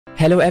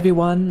Hello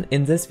everyone,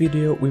 in this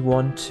video we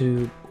want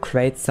to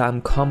create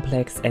some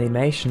complex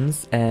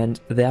animations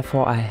and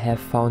therefore I have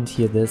found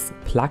here this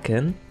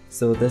plugin.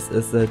 So this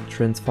is the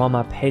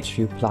Transformer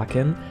PageView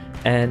plugin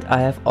and I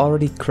have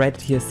already created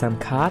here some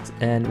cards,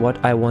 and what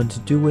I want to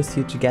do with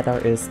you together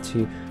is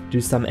to do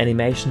some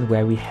animation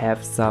where we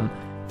have some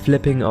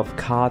flipping of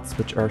cards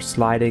which are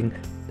sliding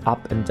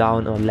up and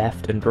down or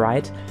left and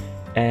right,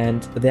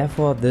 and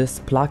therefore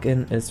this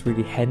plugin is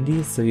really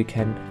handy. So you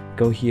can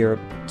go here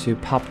to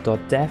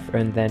pub.dev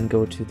and then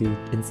go to the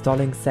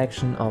installing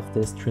section of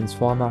this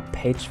Transformer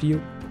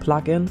PageView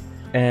plugin,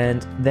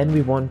 and then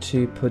we want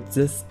to put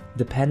this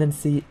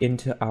dependency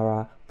into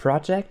our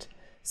project.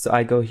 So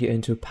I go here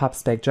into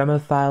pub/spec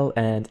YAML file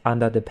and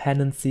under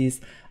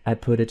dependencies I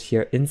put it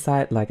here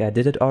inside like I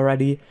did it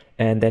already,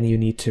 and then you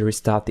need to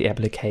restart the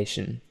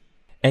application.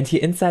 And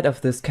here inside of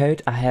this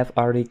code I have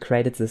already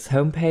created this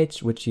home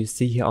page which you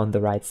see here on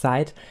the right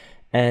side.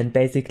 And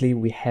basically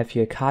we have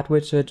here a card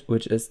widget,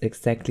 which is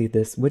exactly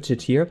this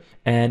widget here.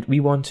 And we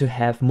want to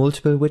have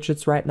multiple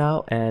widgets right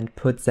now and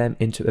put them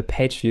into a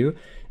page view.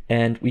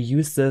 And we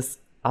use this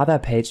other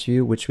page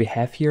view which we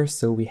have here.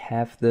 So we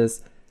have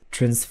this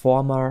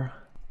Transformer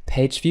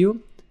page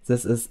view.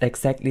 This is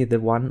exactly the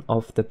one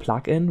of the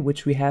plugin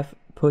which we have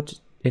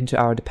put into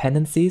our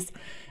dependencies.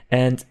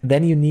 And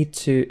then you need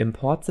to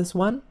import this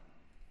one.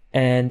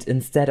 And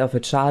instead of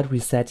a child, we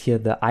set here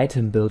the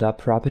item builder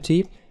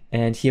property.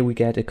 And here we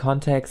get a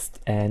context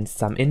and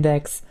some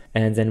index,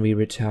 and then we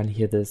return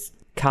here this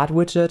card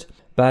widget.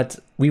 But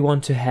we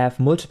want to have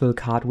multiple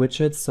card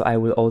widgets, so I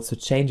will also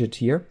change it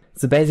here.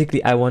 So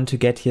basically I want to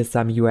get here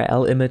some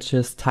URL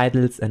images,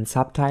 titles and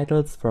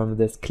subtitles from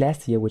this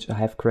class here which I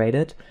have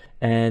created.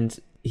 And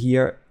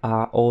here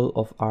are all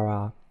of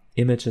our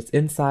images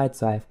inside.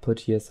 So I've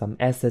put here some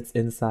assets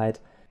inside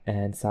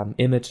and some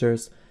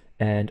images,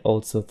 and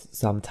also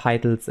some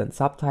titles and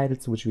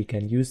subtitles which we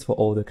can use for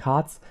all the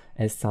cards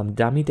as some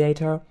dummy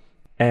data.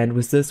 And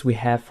with this we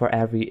have for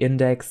every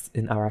index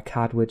in our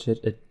card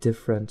widget a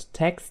different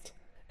text.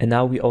 And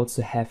now we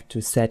also have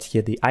to set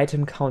here the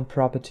item count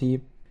property.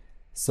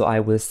 So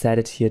I will set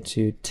it here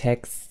to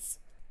texts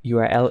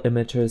URL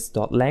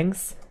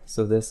images.length.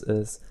 So this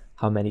is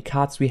how many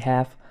cards we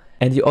have.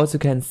 And you also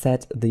can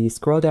set the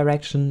scroll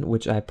direction,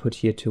 which I put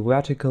here to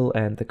vertical,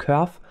 and the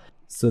curve.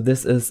 So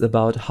this is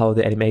about how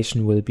the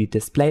animation will be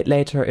displayed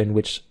later, in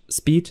which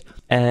speed.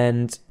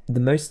 And the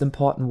most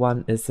important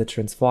one is the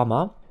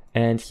transformer.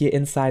 And here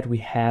inside we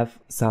have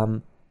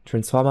some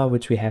transformer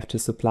which we have to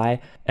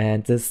supply,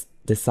 and this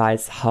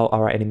decides how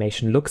our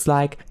animation looks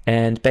like.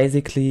 And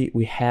basically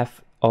we have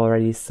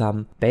already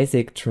some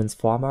basic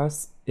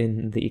transformers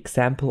in the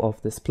example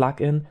of this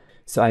plugin.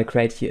 So I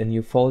create here a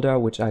new folder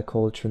which I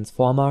call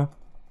transformer,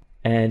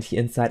 and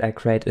here inside I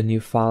create a new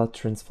file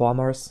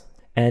transformers.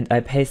 And I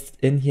paste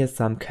in here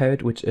some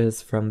code which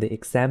is from the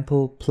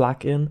example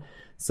plugin.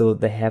 So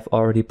they have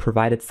already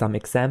provided some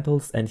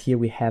examples, and here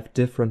we have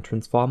different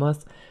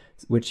transformers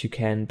which you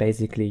can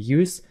basically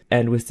use.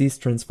 And with these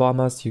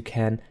transformers you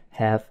can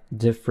have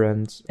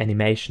different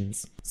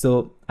animations.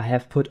 So I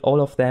have put all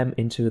of them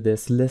into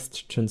this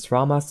list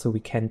transformers so we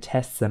can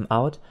test them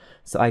out.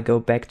 So I go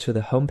back to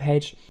the home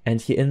page,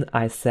 and herein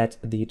I set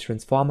the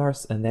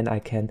transformers, and then I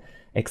can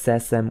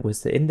access them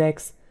with the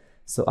index.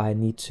 So I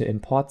need to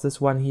import this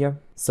one here.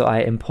 So I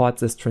import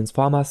this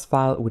transformers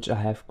file which I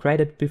have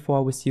created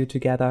before with you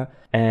together.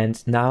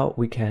 And now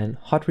we can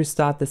hot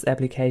restart this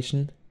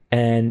application.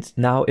 And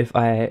now if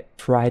I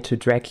try to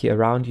drag here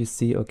around, you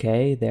see,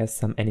 okay, there's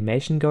some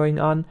animation going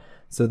on.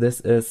 So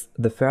this is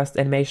the first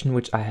animation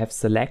which I have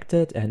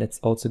selected, and it's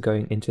also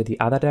going into the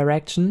other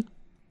direction.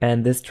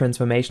 And this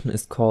transformation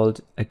is called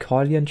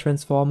accordion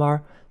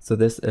transformer. So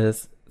this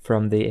is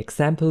from the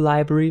example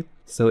library.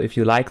 So if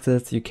you like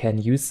this, you can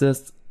use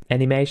this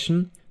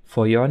animation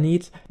for your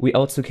need. We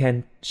also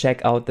can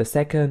check out the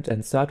second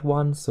and third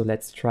one, so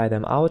let's try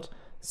them out.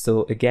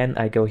 So again,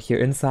 I go here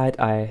inside,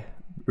 I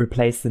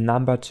replace the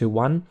number to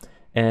 1,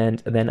 and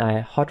then I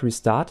hot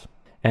restart.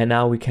 And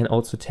now we can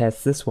also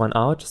test this one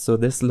out. So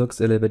this looks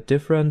a little bit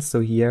different.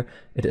 So here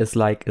it is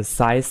like a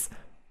size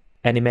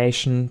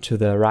animation to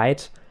the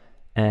right,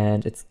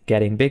 and it's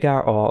getting bigger,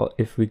 or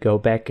if we go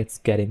back it's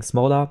getting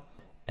smaller,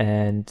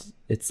 and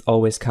it's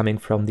always coming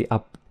from the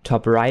up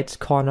top right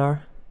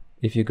corner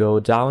if you go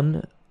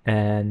down.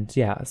 And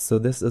yeah, so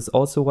this is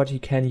also what you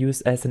can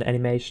use as an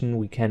animation.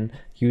 We can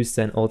use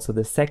then also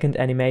the second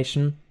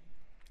animation.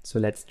 So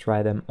let's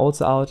try them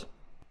also out.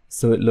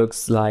 So it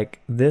looks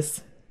like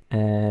this,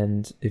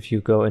 and if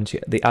you go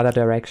into the other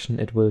direction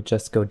it will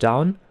just go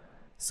down.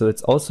 So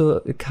it's also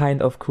a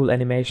kind of cool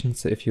animation.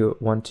 So if you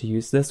want to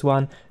use this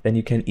one, then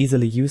you can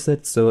easily use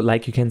it. So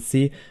like you can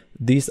see,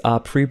 these are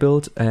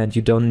pre-built and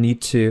you don't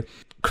need to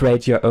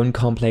create your own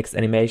complex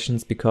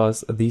animations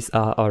because these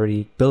are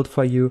already built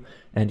for you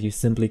and you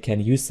simply can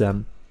use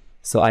them.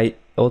 So I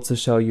also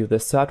show you the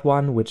third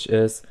one, which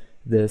is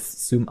this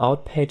zoom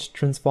out page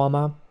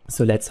transformer.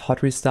 So let's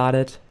hot restart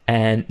it.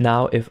 And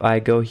now if I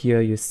go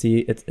here, you see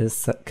it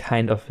is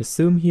kind of a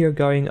zoom here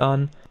going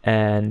on.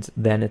 and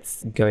then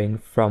it's going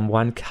from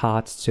one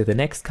card to the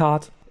next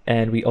card.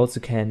 And we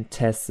also can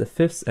test the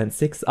 5th and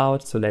 6th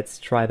out, so let's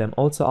try them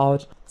also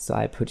out. So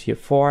I put here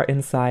 4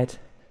 inside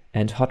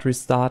and hot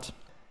restart.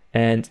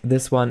 And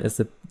this one is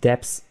a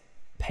depth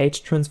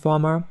page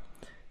transformer.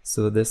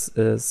 So this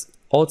is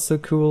also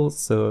cool.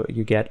 So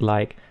you get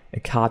like a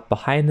card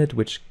behind it,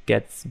 which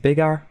gets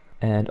bigger.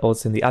 And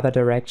also in the other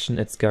direction,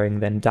 it's going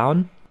then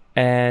down.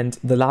 And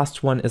the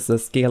last one is the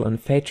scale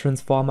and fade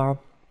transformer,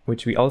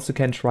 which we also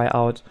can try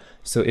out.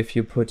 So if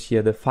you put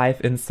here the 5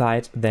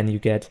 inside, then you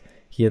get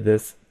here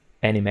this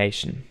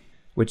animation,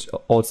 which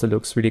also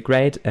looks really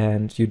great,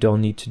 and you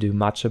don't need to do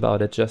much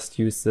about it, just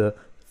use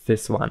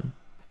this one.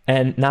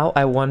 And now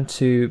I want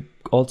to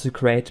also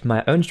create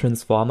my own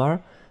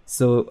transformer.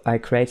 So I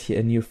create here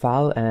a new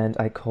file and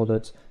I call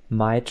it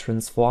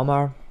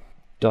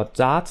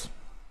mytransformer.dart.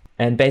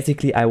 And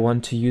basically I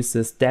want to use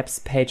this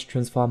depth page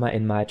transformer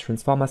in my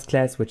transformers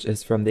class, which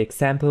is from the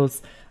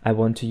examples. I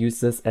want to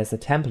use this as a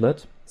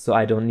template, so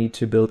I don't need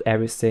to build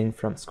everything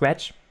from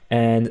scratch.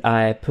 And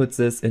I put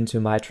this into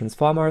my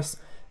transformers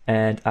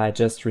and I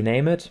just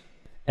rename it.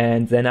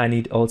 And then I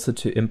need also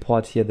to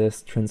import here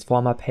this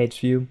transformer page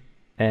view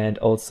and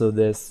also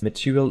this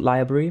material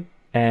library.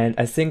 And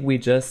I think we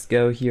just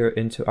go here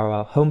into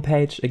our home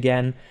page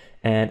again,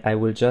 and I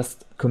will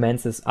just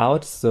comment this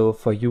out. So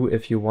for you,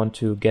 if you want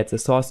to get the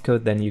source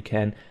code, then you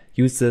can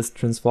use this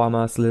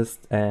transformers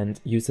list and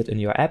use it in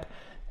your app.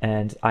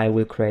 And I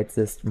will create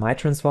this my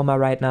transformer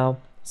right now.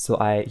 So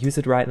I use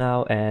it right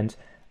now, and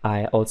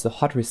I also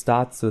hot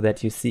restart so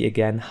that you see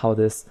again how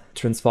this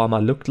transformer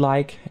looked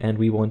like, and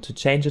we want to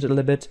change it a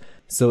little bit.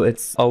 So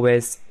it's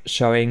always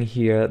showing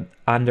here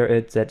under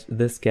it that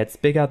this gets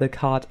bigger, the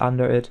card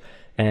under it.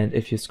 And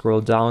if you scroll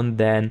down,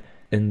 then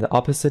in the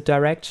opposite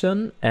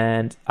direction.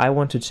 And I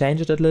want to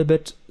change it a little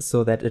bit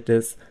so that it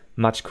is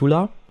much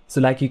cooler.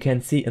 So like you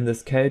can see in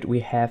this code, we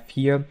have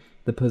here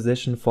the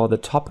position for the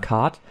top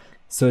card.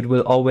 So it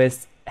will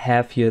always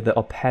have here the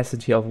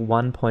opacity of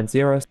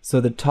 1.0.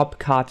 So the top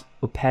card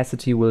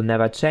opacity will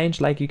never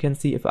change. Like you can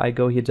see, if I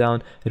go here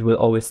down, it will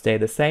always stay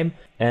the same.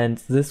 And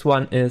this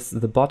one is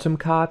the bottom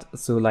card.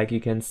 So like you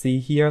can see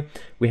here,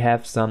 we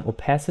have some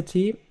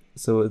opacity.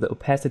 So the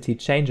opacity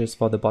changes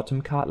for the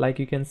bottom card, like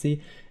you can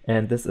see.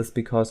 And this is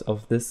because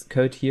of this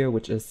code here,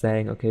 which is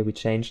saying, okay, we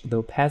change the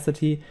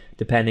opacity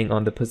depending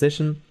on the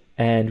position.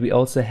 And we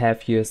also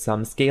have here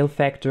some scale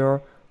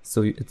factor.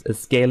 So it's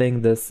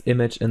scaling this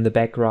image in the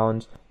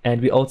background.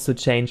 And we also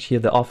change here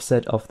the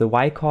offset of the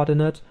Y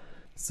coordinate.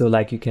 So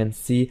like you can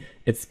see,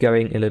 it's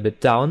going a little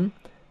bit down.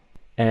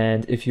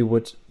 And if you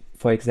would,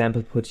 for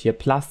example, put here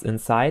plus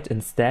inside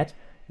instead,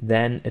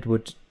 then it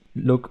would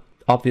look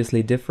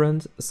obviously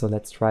different. So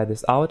let's try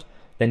this out.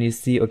 Then you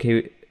see,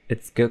 okay,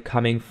 it's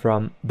coming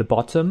from the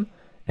bottom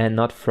and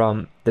not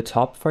from the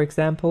top, for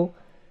example.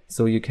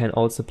 So you can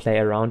also play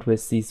around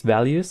with these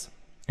values.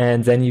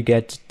 And then you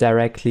get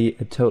directly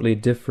a totally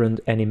different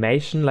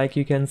animation, like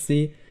you can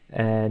see.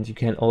 And you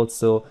can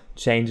also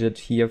change it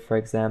here, for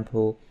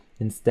example,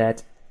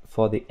 instead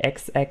for the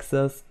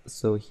x-axis.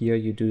 So here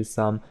you do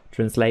some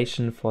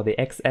translation for the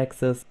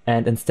x-axis.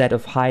 And instead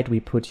of height, we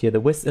put here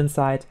the width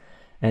inside.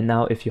 And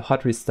now if you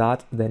hot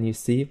restart, then you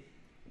see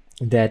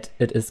that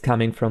it is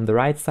coming from the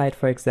right side,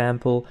 for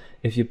example.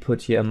 If you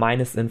put here a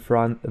minus in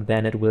front,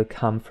 then it will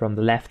come from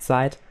the left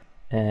side.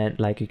 And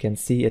like you can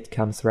see, it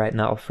comes right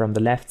now from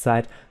the left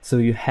side. So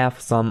you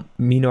have some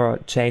minor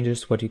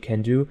changes what you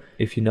can do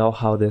if you know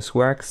how this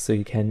works. So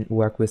you can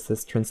work with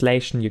this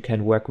translation, you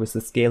can work with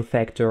the scale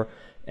factor,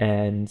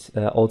 and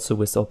also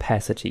with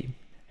opacity.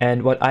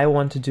 And what I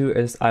want to do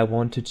is I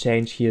want to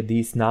change here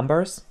these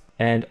numbers.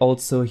 And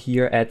also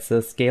here at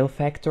the scale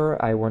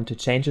factor, I want to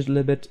change it a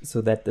little bit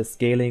so that the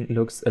scaling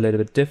looks a little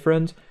bit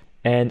different.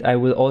 And I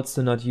will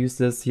also not use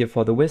this here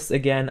for the width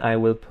again. I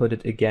will put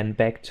it again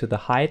back to the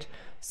height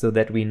so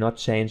that we not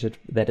change it,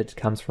 that it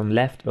comes from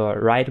left or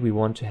right. We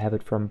want to have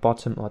it from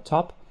bottom or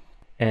top.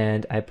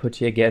 And I put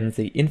here again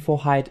the info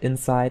height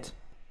inside.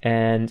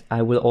 And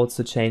I will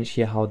also change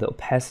here how the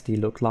opacity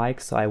look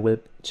like. So I will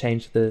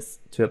change this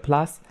to a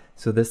plus.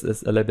 So this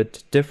is a little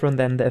bit different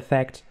than the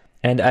effect.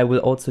 And I will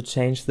also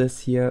change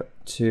this here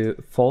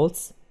to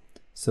false.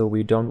 So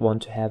we don't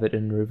want to have it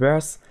in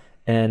reverse.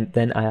 And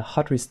then I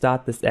hot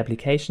restart this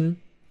application.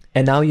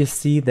 And now you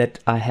see that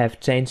I have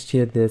changed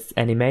here this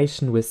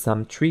animation with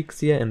some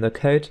tweaks here in the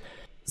code.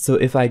 So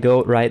if I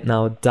go right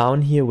now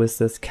down here with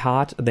this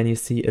card, then you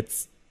see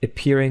it's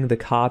appearing, the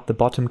card, the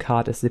bottom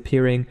card is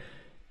appearing.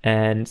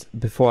 And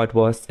before it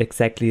was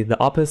exactly the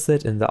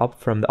opposite,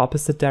 from the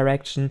opposite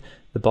direction.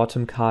 The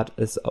bottom card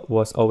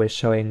was always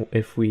showing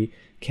if we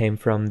came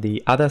from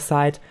the other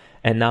side.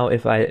 And now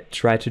if I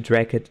try to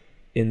drag it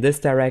in this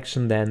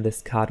direction, then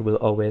this card will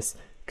always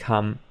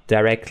come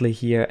directly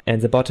here.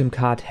 And the bottom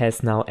card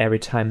has now every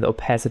time the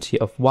opacity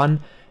of 1,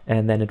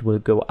 and then it will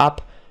go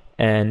up.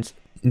 And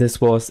this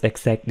was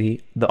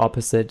exactly the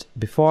opposite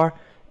before.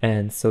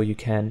 And so you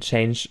can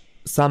change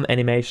some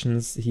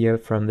animations here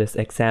from this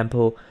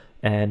example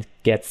and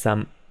get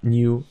some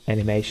new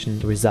animation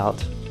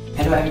result.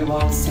 Hello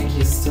everyone, thank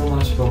you so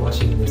much for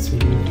watching this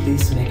video.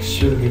 Please make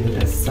sure to give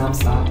it a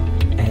thumbs up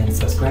and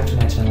subscribe to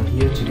my channel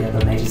here to get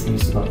the latest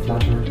news about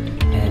Flutter,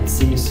 and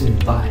see you soon.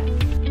 Bye!